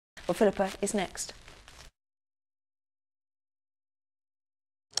Well, Philippa is next.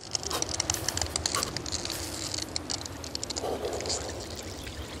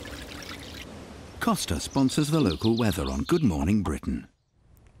 Costa sponsors the local weather on Good Morning Britain.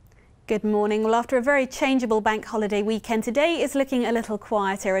 Good morning. Well, after a very changeable bank holiday weekend, today is looking a little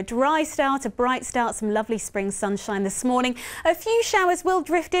quieter. A dry start, a bright start, some lovely spring sunshine this morning. A few showers will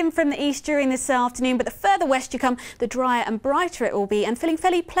drift in from the east during this afternoon, but the further west you come, the drier and brighter it will be, and feeling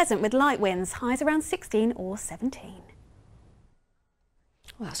fairly pleasant with light winds, highs around 16 or 17.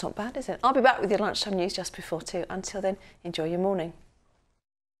 Well, that's not bad, is it? I'll be back with your lunchtime news just before 2. Until then, enjoy your morning.